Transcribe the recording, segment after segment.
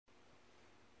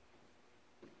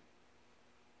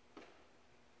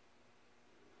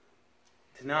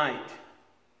Tonight,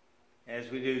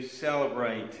 as we do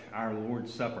celebrate our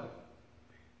Lord's Supper,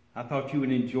 I thought you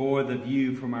would enjoy the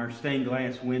view from our stained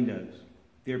glass windows.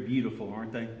 They're beautiful,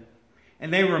 aren't they?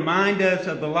 And they remind us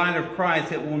of the light of Christ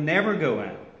that will never go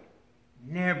out.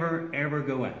 Never, ever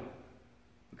go out.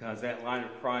 Because that light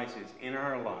of Christ is in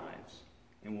our lives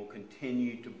and will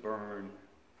continue to burn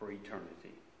for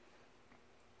eternity.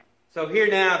 So hear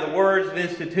now the words of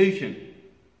institution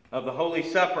of the Holy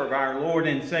Supper of our Lord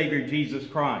and Savior Jesus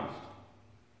Christ.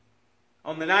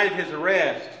 On the night of his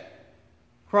arrest,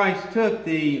 Christ took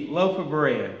the loaf of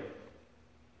bread.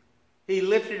 He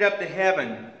lifted up to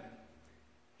heaven.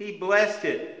 He blessed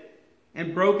it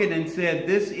and broke it and said,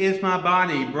 "This is my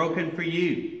body broken for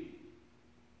you.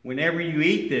 Whenever you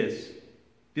eat this,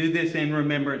 do this in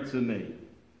remembrance of me."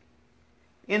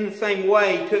 In the same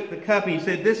way, he took the cup and he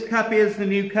said, "This cup is the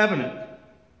new covenant,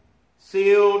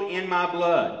 sealed in my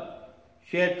blood,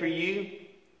 shed for you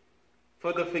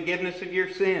for the forgiveness of your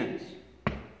sins.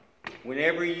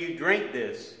 Whenever you drink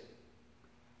this,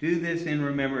 do this in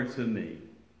remembrance of me.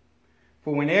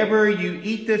 For whenever you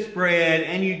eat this bread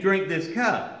and you drink this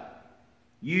cup,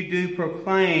 you do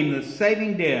proclaim the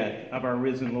saving death of our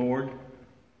risen Lord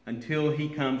until he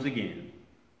comes again."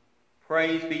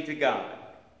 Praise be to God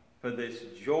for this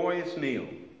joyous meal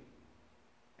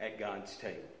at God's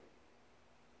table.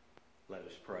 Let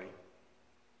us pray.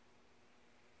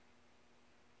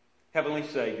 Heavenly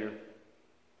Savior,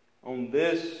 on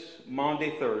this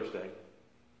Maundy Thursday,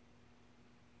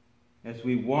 as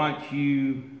we watch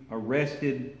you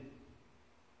arrested,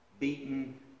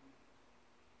 beaten,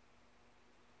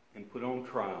 and put on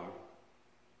trial,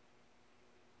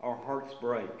 our hearts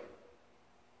break.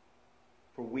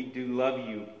 For we do love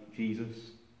you,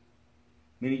 Jesus.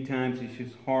 Many times it's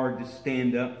just hard to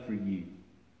stand up for you,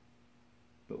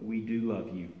 but we do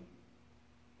love you.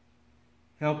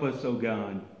 Help us, O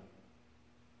God,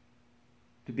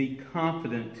 to be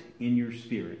confident in your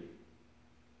Spirit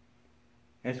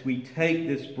as we take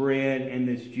this bread and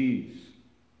this juice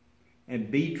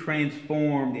and be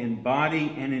transformed in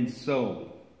body and in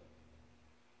soul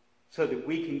so that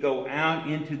we can go out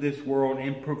into this world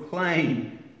and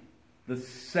proclaim the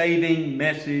saving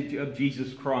message of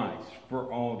Jesus Christ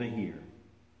for all to hear.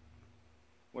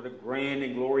 What a grand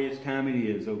and glorious time it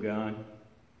is, O God,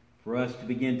 for us to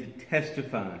begin to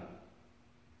testify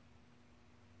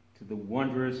to the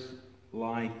wondrous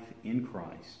life in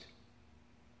Christ.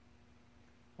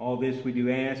 All this we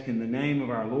do ask in the name of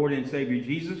our Lord and Savior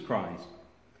Jesus Christ,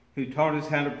 who taught us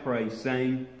how to pray,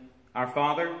 saying, "Our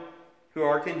Father, who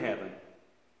art in heaven,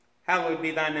 hallowed be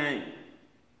thy name.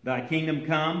 Thy kingdom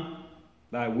come,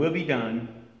 thy will be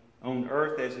done, on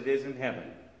earth as it is in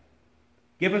heaven.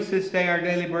 Give us this day our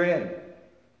daily bread,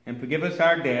 and forgive us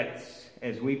our debts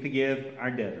as we forgive our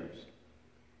debtors.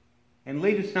 And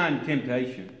lead us not into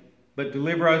temptation, but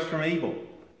deliver us from evil.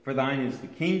 For thine is the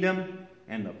kingdom,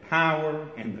 and the power,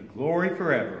 and the glory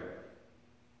forever.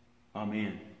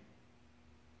 Amen."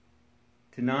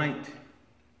 Tonight,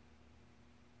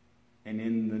 and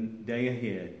in the day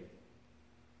ahead,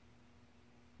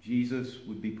 Jesus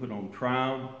would be put on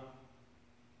trial,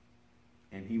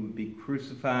 and he would be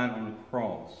crucified on a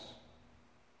cross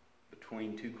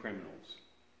between two criminals.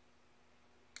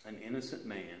 An innocent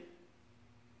man.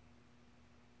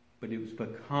 But it was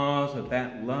because of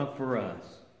that love for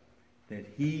us that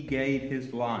he gave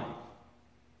his life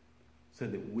so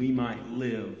that we might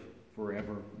live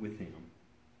forever with him.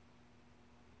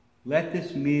 Let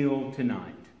this meal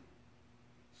tonight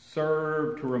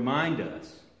serve to remind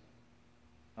us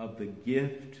of the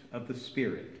gift of the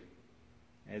Spirit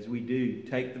as we do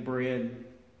take the bread,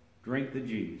 drink the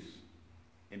juice,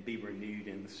 and be renewed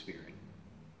in the Spirit.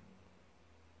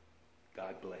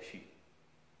 God bless you.